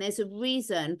body. And there's a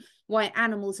reason why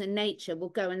animals in nature will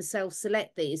go and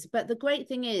self-select these. But the great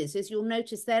thing is you'll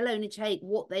notice they'll only take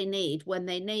what they need when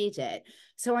they need it.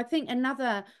 So I think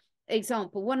another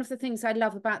example, one of the things I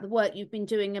love about the work you've been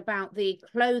doing about the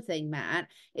clothing, Matt,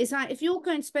 is that if you're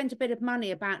going to spend a bit of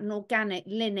money about an organic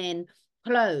linen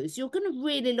clothes, you're going to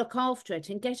really look after it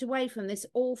and get away from this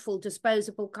awful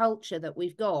disposable culture that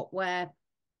we've got where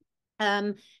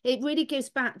it really gives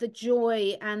back the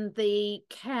joy and the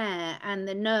care and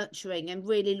the nurturing and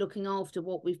really looking after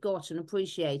what we've got and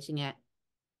appreciating it.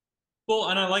 Well,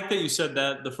 and I like that you said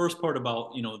that the first part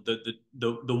about,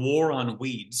 the war on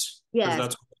weeds, because Yes.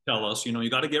 that's what they tell us, you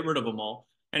got to get rid of them all.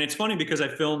 And it's funny because I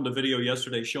filmed a video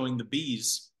yesterday showing the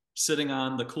bees sitting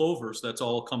on the clovers that's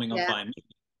all coming up Yeah. by me.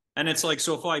 And it's like,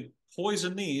 so if I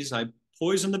poison these, I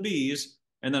poison the bees,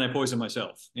 and then I poison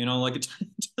myself, like it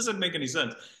doesn't make any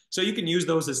sense. So you can use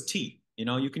those as tea,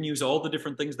 you can use all the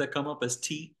different things that come up as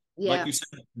tea, like Yeah. you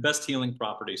said, best healing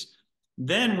properties.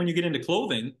 Then when you get into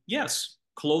clothing, yes,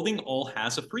 clothing all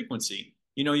has a frequency.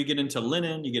 You get into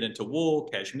linen, you get into wool,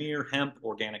 cashmere, hemp,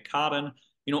 organic cotton,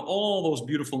 all those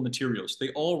beautiful materials.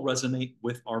 They all resonate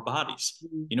with our bodies.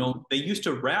 They used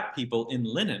to wrap people in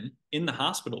linen in the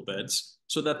hospital beds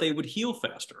so that they would heal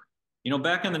faster.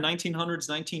 Back in the 1900s,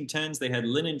 1910s, they had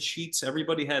linen sheets.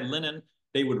 Everybody had linen.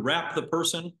 They would wrap the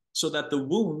person so that the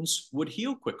wounds would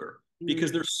heal quicker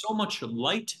because there's so much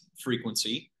light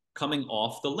frequency coming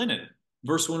off the linen.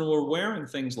 Versus when we're wearing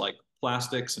things like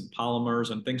plastics and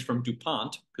polymers and things from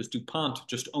DuPont, because DuPont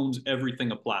just owns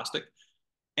everything of plastic,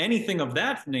 anything of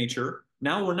that nature,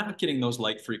 now we're not getting those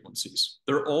light frequencies.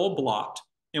 They're all blocked,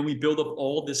 and we build up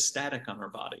all this static on our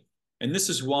body. And this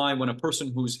is why when a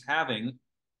person who's having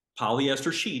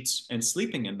polyester sheets and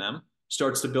sleeping in them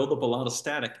starts to build up a lot of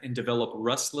static and develop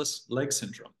restless leg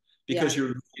syndrome because Yeah.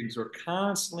 your legs are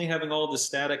constantly having all this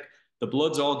static, the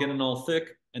blood's all getting all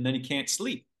thick, and then you can't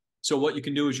sleep. So what you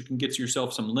can do is you can get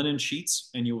yourself some linen sheets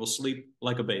and you will sleep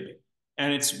like a baby.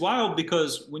 And it's wild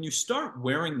because when you start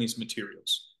wearing these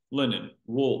materials, linen,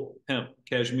 wool, hemp,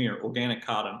 cashmere, organic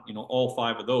cotton, all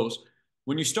five of those,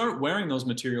 when you start wearing those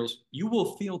materials, you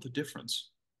will feel the difference.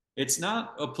 It's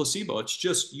not a placebo. It's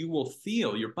just you will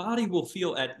feel, your body will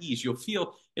feel at ease. You'll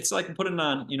feel, it's like putting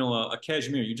on, a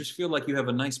cashmere. You just feel like you have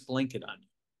a nice blanket on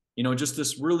you, just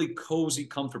this really cozy,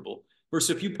 comfortable. Versus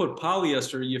if you put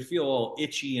polyester, you feel all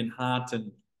itchy and hot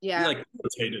and Yeah. like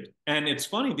irritated. And it's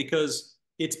funny because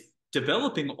it's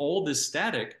developing all this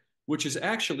static, which is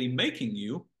actually making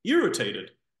you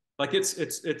irritated. Like it's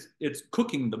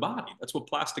cooking the body. That's what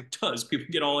plastic does. People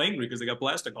get all angry because they got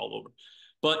plastic all over.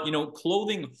 But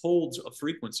clothing holds a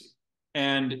frequency,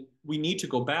 and we need to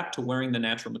go back to wearing the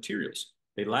natural materials.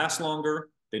 They last longer.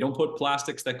 They don't put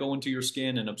plastics that go into your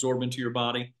skin and absorb into your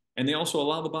body, and they also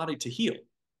allow the body to heal.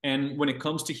 And when it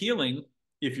comes to healing,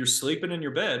 if you're sleeping in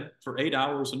your bed for 8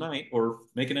 hours a night or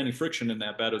making any friction in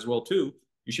that bed as well too,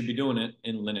 you should be doing it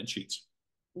in linen sheets.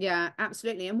 Yeah,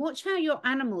 absolutely. And watch how your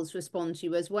animals respond to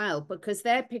you as well, because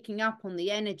they're picking up on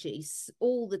the energies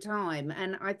all the time.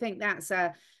 And I think that's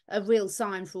a real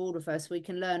sign for all of us. We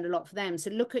can learn a lot from them.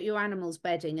 So look at your animals'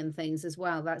 bedding and things as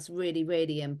well. That's really,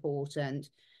 really important.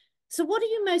 So what are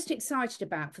you most excited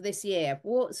about for this year?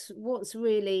 What's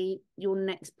really your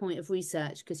next point of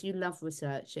research? Because you love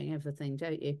researching everything,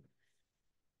 don't you?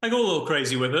 I go a little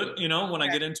crazy with it, you know. When I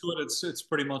get into it, it's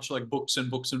pretty much like books and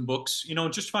books and books. You know,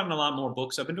 just finding a lot more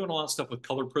books. I've been doing a lot of stuff with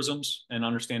color prisms and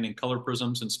understanding color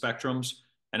prisms and spectrums,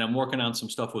 and I'm working on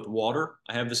some stuff with water.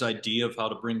 I have this idea of how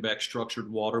to bring back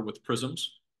structured water with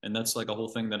prisms, and that's like a whole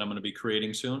thing that I'm going to be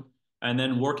creating soon. And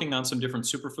then working on some different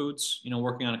superfoods. You know,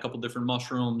 working on a couple different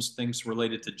mushrooms, things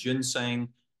related to ginseng,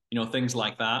 you know, things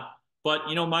like that. But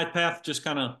you know, my path just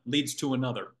kind of leads to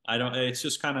another. I don't. It's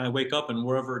just kind of I wake up and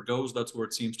wherever it goes, that's where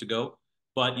it seems to go.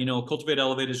 But you know, Cultivate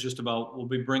Elevate is just about we'll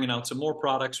be bringing out some more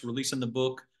products, releasing the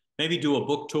book, maybe do a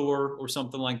book tour or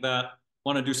something like that.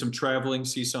 Want to do some traveling,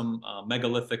 see some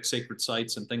megalithic sacred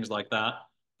sites and things like that.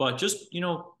 But just you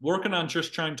know, working on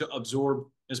just trying to absorb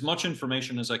as much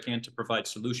information as I can to provide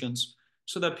solutions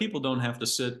so that people don't have to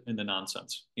sit in the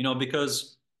nonsense. You know,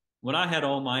 because when I had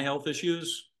all my health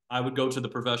issues, I would go to the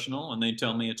professional and they'd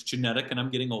tell me it's genetic and I'm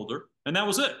getting older. And that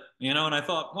was it, you know, and I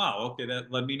thought, wow, okay,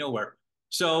 that led me nowhere.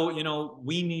 So, you know,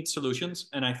 we need solutions.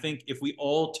 And I think if we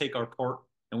all take our part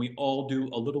and we all do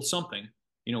a little something,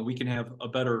 you know, we can have a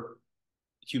better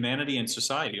humanity and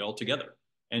society altogether.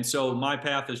 And so my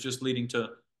path is just leading to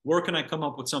where can I come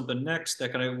up with something next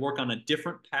that can I work on a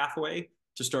different pathway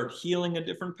to start healing a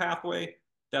different pathway.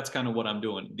 That's kind of what I'm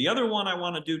doing. The other one I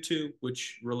want to do too,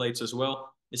 which relates as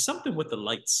well, is something with the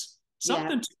lights, Yeah,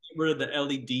 something to get rid of the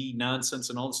LED nonsense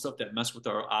and all the stuff that mess with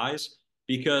our eyes.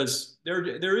 Because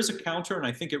there is a counter, and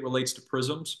I think it relates to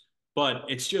prisms, but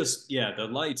it's just yeah, the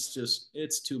lights just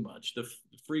it's too much. The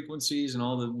frequencies and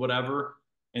all the whatever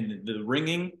and the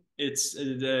ringing. It's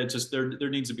just there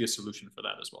needs to be a solution for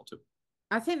that as well too.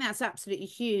 I think that's absolutely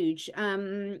huge.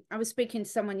 I was speaking to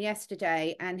someone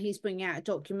yesterday, and he's bringing out a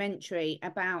documentary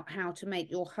about how to make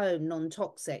your home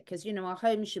non-toxic. Because you know, our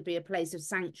home should be a place of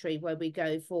sanctuary where we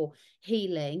go for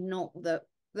healing, not the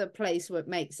place where it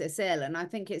makes us ill. And I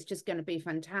think it's just going to be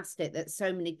fantastic that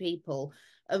so many people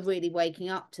are really waking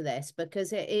up to this,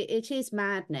 because it is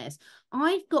madness.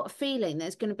 I've got a feeling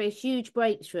there's going to be a huge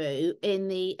breakthrough in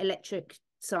the electric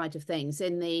side of things,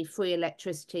 in the free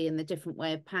electricity and the different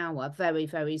way of power, very,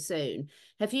 very soon.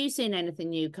 Have you seen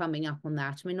anything new coming up on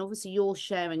that? I mean, obviously you're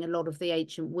sharing a lot of the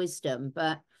ancient wisdom,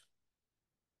 but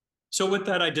So with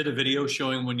that, I did a video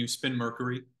showing when you spin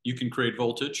mercury, you can create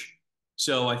voltage.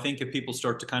 So I think if people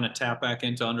start to kind of tap back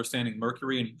into understanding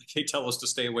mercury and they tell us to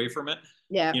stay away from it,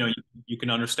 yeah, you know, you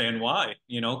can understand why,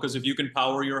 you know, because if you can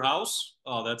power your house,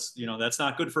 oh, that's, you know, that's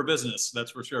not good for business.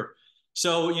 That's for sure.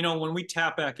 So, you know, when we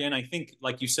tap back in, I think,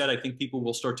 like you said, I think people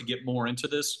will start to get more into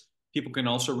this. People can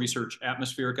also research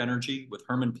atmospheric energy with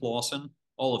Herman Plawson,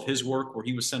 all of his work where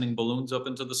he was sending balloons up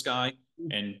into the sky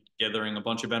and gathering a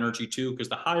bunch of energy too, because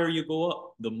the higher you go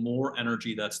up, the more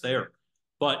energy that's there.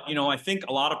 But, you know, I think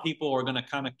a lot of people are going to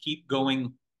kind of keep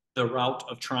going the route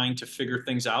of trying to figure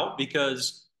things out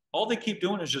because all they keep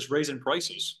doing is just raising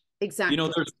prices. You know,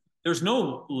 exactly. there's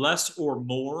no less or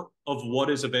more of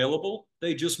what is available.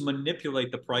 They just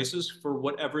manipulate the prices for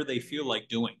whatever they feel like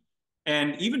doing.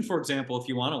 And even, for example, if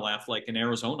you want to laugh, like in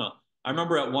Arizona, I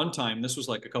remember at one time, this was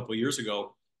like a couple of years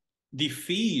ago, the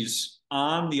fees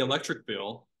on the electric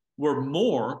bill were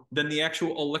more than the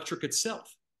actual electric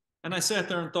itself. And I sat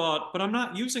there and thought, but I'm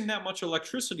not using that much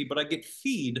electricity, but I get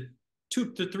feed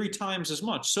 2 to 3 times as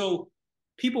much. So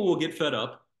people will get fed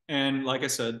up. And like I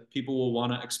said, people will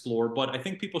want to explore. But I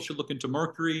think people should look into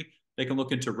mercury. They can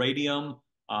look into radium.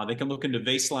 They can look into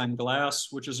baseline glass,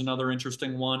 which is another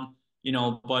interesting one. You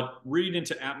know, but read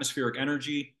into atmospheric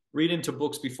energy, read into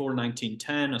books before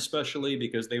 1910, especially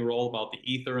because they were all about the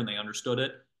ether and they understood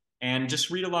it. And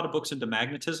just read a lot of books into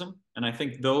magnetism. And I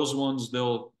think those ones,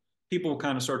 people will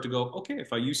kind of start to go, okay,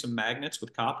 if I use some magnets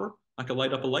with copper, I could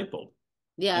light up a light bulb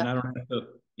Yeah, and I don't have to,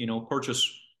 you know,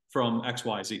 purchase from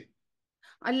XYZ.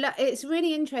 it's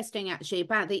really interesting actually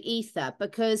about the ether,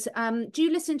 because do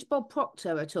you listen to Bob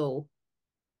Proctor at all?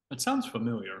 It sounds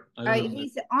familiar. I don't know.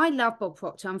 I love Bob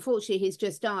Proctor. Unfortunately, he's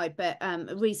just died, but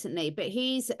recently. But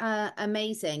he's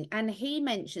amazing, and he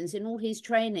mentions in all his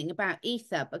training about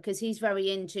ether, because he's very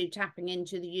into tapping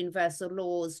into the universal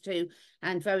laws too,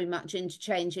 and very much into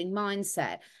changing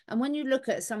mindset. And when you look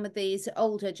at some of these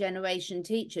older generation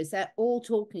teachers, they're all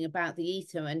talking about the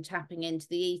ether and tapping into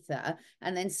the ether,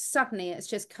 and then suddenly it's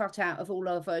just cut out of all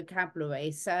our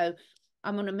vocabulary. So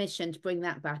I'm on a mission to bring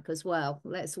that back as well.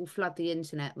 Let's all flood the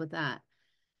internet with that.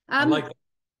 I Um, like that.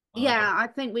 Yeah, I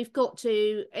think we've got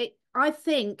to. I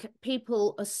think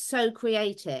people are so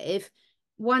creative.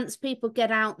 Once people get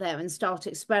out there and start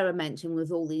experimenting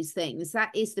with all these things,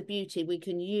 that is the beauty. We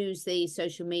can use the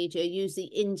social media, use the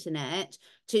internet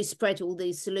to spread all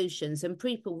these solutions, and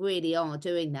people really are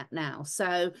doing that now.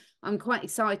 So I'm quite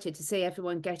excited to see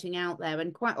everyone getting out there,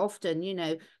 and quite often,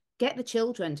 get the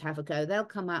children to have a go. They'll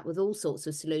come out with all sorts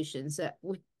of solutions that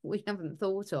we haven't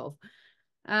thought of.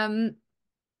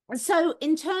 So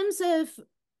in terms of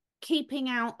keeping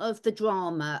out of the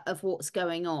drama of what's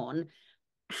going on,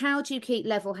 how do you keep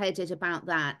level-headed about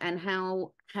that? And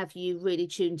how have you really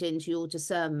tuned into your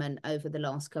discernment over the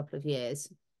last couple of years?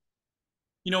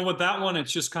 With that one,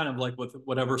 it's just kind of like with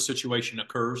whatever situation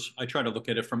occurs, I try to look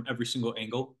at it from every single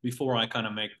angle before I kind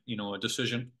of make, a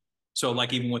decision. So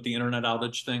like even with the internet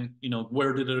outage thing,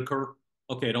 where did it occur?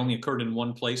 Okay, it only occurred in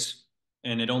one place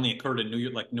and it only occurred in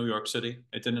New York City.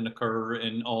 It didn't occur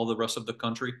in all the rest of the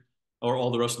country or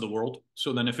all the rest of the world.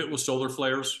 So then if it was solar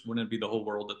flares, wouldn't it be the whole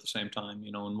world at the same time,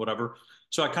 and whatever.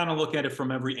 So I kind of look at it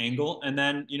from every angle. And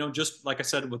then, just like I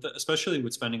said, especially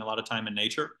with spending a lot of time in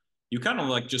nature, you kind of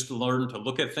like just learn to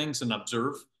look at things and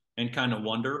observe and kind of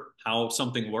wonder how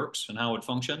something works and how it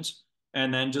functions.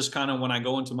 And then just kind of when I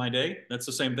go into my day, that's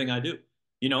the same thing I do.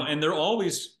 And they're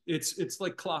always it's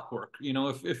like clockwork.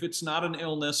 If it's not an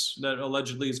illness that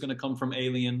allegedly is going to come from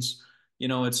aliens,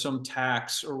 it's some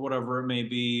tax or whatever it may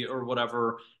be or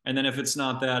whatever. And then if it's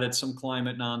not that, it's some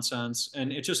climate nonsense.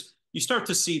 And it just you start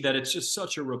to see that it's just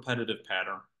such a repetitive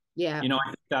pattern. Yeah. I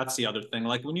think that's the other thing.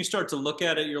 Like when you start to look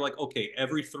at it, you're like, okay,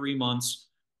 every 3 months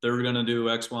they're going to do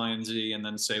X, Y, and Z and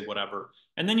then say whatever.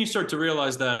 And then you start to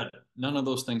realize that none of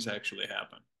those things actually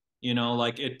happen.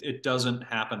 Like it doesn't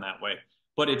happen that way.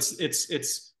 But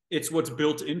it's what's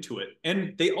built into it.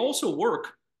 And they also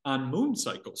work on moon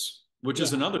cycles, which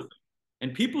is Yeah. another thing.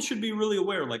 And people should be really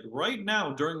aware, like right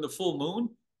now during the full moon,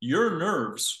 your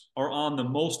nerves are on the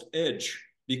most edge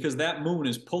because that moon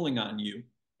is pulling on you.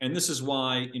 And this is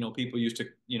why, people used to,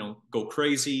 go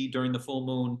crazy during the full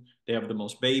moon. They have the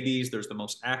most babies, there's the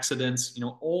most accidents,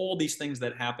 all these things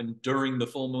that happen during the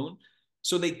full moon.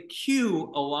 So they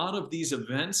cue a lot of these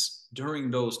events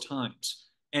during those times.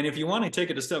 And if you want to take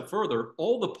it a step further,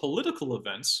 all the political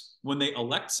events, when they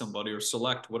elect somebody or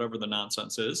select whatever the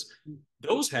nonsense is,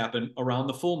 those happen around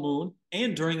the full moon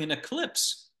and during an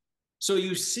eclipse. So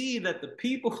you see that the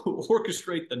people who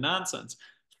orchestrate the nonsense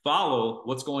follow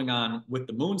what's going on with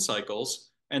the moon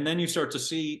cycles. And then you start to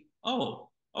see, oh,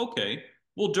 okay,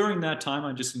 well, during that time,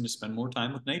 I just need to spend more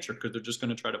time with nature because they're just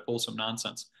going to try to pull some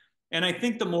nonsense. And I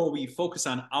think the more we focus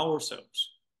on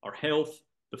ourselves, our health,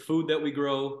 the food that we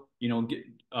grow,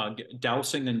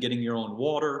 dousing and getting your own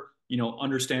water,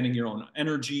 understanding your own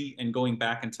energy and going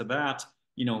back into that,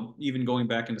 even going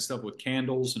back into stuff with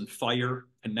candles and fire,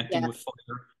 connecting Yeah. with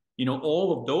fire,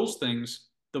 all of those things,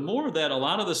 the more that a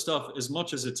lot of the stuff, as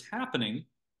much as it's happening,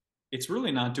 it's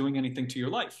really not doing anything to your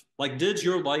life. Like, did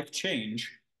your life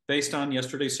change based on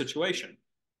yesterday's situation?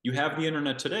 You have the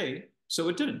internet today, so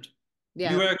it didn't.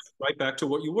 Yeah. You act right back to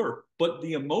what you were. But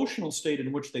the emotional state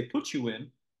in which they put you in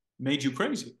made you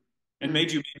crazy and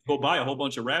made you go buy a whole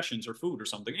bunch of rations or food or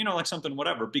something, like something,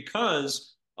 whatever,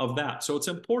 because of that. So it's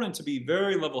important to be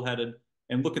very level headed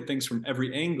and look at things from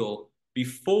every angle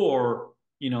before,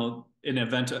 an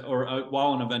event or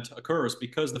while an event occurs,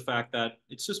 because the fact that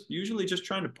it's just usually just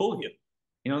trying to pull you.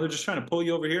 They're just trying to pull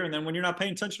you over here. And then when you're not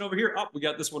paying attention over here, oh, we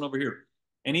got this one over here.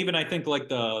 And even I think like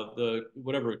the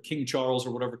whatever King Charles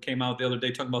or whatever came out the other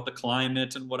day talking about the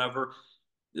climate and whatever.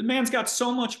 The man's got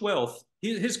so much wealth.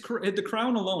 The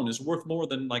crown alone is worth more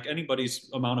than like anybody's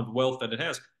amount of wealth that it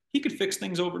has. He could fix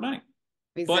things overnight.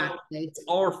 But Exactly. it's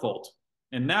our fault.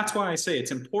 And that's why I say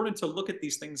it's important to look at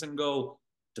these things and go,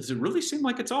 does it really seem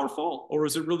like it's our fault? Or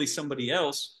is it really somebody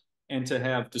else? And to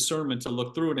have discernment to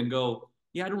look through it and go,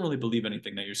 yeah, I don't really believe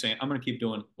anything that you're saying. I'm going to keep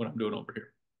doing what I'm doing over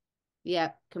here.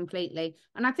 Yeah, completely.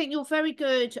 And I think you're very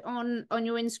good on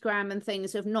your Instagram and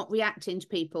things of not reacting to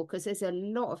people, because there's a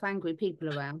lot of angry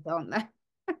people around, aren't there?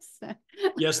 So.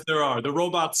 Yes, there are. The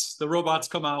robots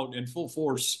come out in full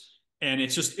force. And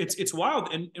it's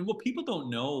wild. And what people don't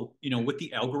know, with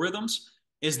the algorithms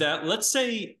is that, let's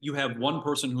say you have one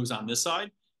person who's on this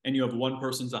side and you have one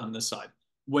person's on this side.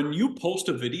 When you post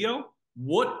a video,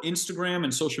 what Instagram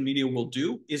and social media will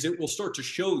do is it will start to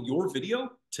show your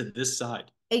video to this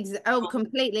side. Oh,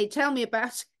 completely. Tell me about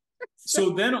it. So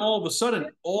then all of a sudden,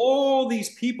 all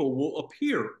these people will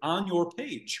appear on your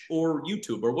page or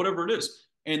YouTube or whatever it is,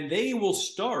 and they will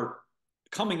start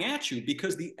coming at you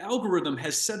because the algorithm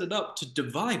has set it up to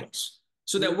divide us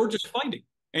so that we're just fighting.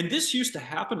 And this used to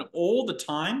happen all the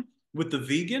time with the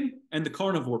vegan and the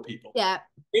carnivore people. Yeah.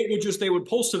 They would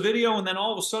post a video, and then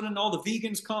all of a sudden all the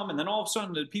vegans come, and then all of a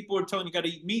sudden the people are telling you got to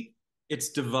eat meat. It's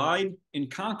divide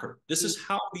and conquer. This is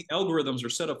how the algorithms are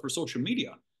set up for social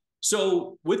media.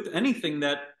 So with anything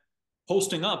that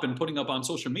posting up and putting up on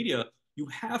social media, you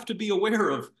have to be aware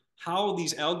of how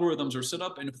these algorithms are set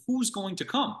up and who's going to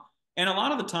come. And a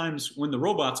lot of the times when the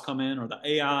robots come in, or the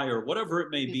AI or whatever it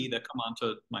may be that come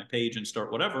onto my page and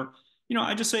start whatever,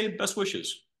 I just say best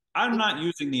wishes. I'm not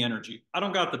using the energy. I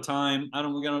don't got the time.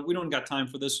 We don't got time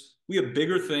for this. We have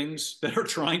bigger things that are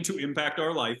trying to impact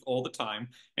our life all the time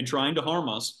and trying to harm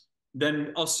us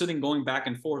than us sitting going back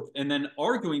and forth and then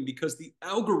arguing because the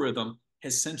algorithm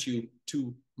has sent you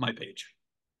to my page.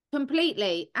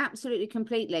 Completely, absolutely,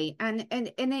 completely. And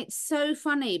it's so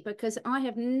funny because I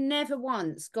have never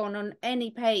once gone on any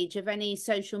page of any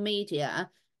social media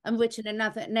and written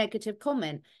another negative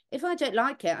comment. If I don't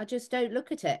like it, I just don't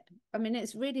look at it. I mean,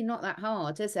 it's really not that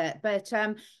hard, is it? But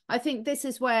I think this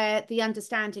is where the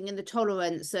understanding and the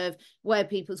tolerance of where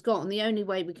people's got, and the only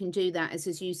way we can do that is,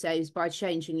 as you say, is by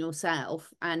changing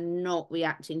yourself and not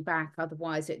reacting back.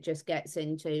 Otherwise, it just gets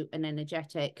into an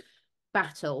energetic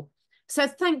battle. So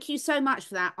thank you so much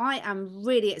for that. I am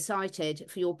really excited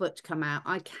for your book to come out.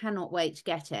 I cannot wait to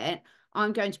get it.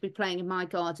 I'm going to be playing in my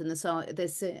garden this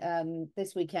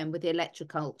weekend with the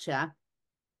Electroculture.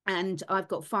 And I've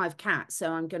got 5 cats,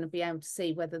 so I'm going to be able to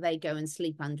see whether they go and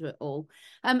sleep under it all.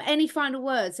 Any final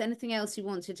words? Anything else you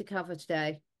wanted to cover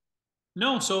today?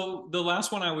 No, so the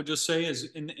last one I would just say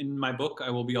is in my book, I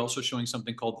will be also showing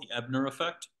something called the Ebner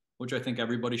effect, which I think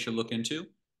everybody should look into.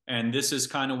 And this is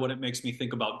kind of what it makes me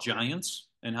think about giants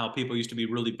and how people used to be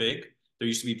really big. There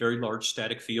used to be very large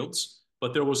static fields,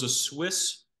 but there was a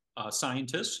Swiss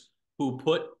scientist who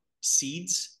put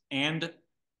seeds and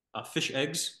fish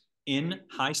eggs in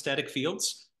high static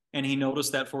fields. And he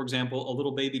noticed that, for example, a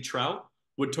little baby trout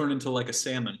would turn into like a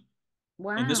salmon.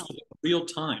 Wow. And this was real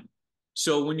time.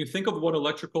 So when you think of what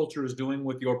electroculture is doing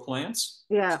with your plants,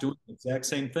 yeah, it's doing the exact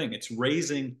same thing. It's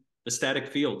raising the static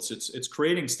fields. It's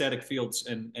creating static fields,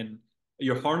 and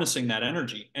you're harnessing that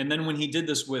energy. And then when he did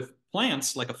this with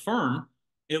plants like a fern,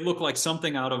 it looked like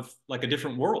something out of like a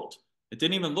different world. It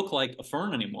didn't even look like a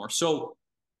fern anymore. So,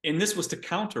 and this was to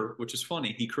counter, which is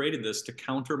funny, he created this to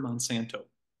counter Monsanto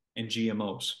and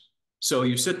GMOs. So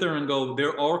you sit there and go,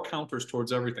 there are counters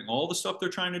towards everything. All the stuff they're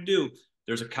trying to do,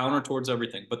 there's a counter towards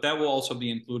everything. But that will also be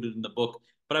included in the book.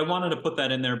 But I wanted to put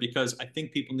that in there because I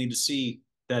think people need to see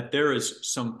that there is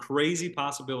some crazy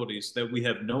possibilities that we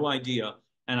have no idea.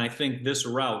 And I think this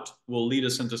route will lead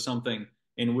us into something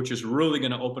in which is really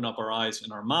going to open up our eyes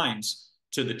and our minds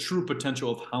to the true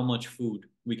potential of how much food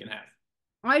we can have.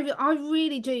 I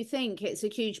really do think it's a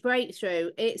huge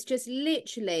breakthrough. It's just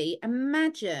literally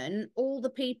imagine all the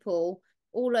people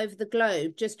all over the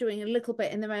globe just doing a little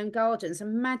bit in their own gardens.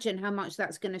 Imagine how much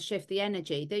that's going to shift the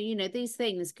energy. These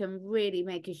things can really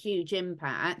make a huge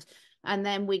impact. And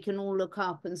then we can all look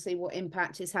up and see what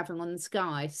impact it's having on the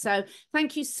sky. So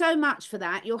thank you so much for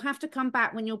that. You'll have to come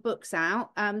back when your book's out,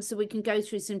 so we can go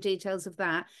through some details of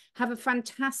that. Have a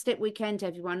fantastic weekend,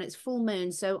 everyone. It's full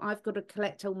moon, so I've got to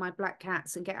collect all my black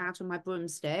cats and get out on my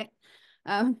broomstick.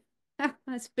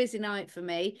 That's a busy night for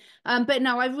me. But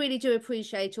no, I really do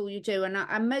appreciate all you do.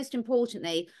 And most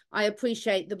importantly, I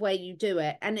appreciate the way you do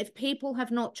it. And if people have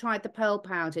not tried the pearl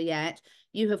powder yet,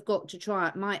 you have got to try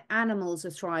it. My animals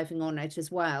are thriving on it as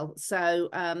well. So,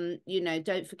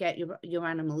 don't forget your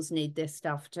animals need this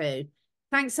stuff too.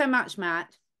 Thanks so much,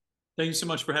 Matt. Thank you so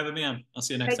much for having me on. I'll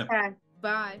see you next time. Take care.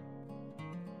 Bye.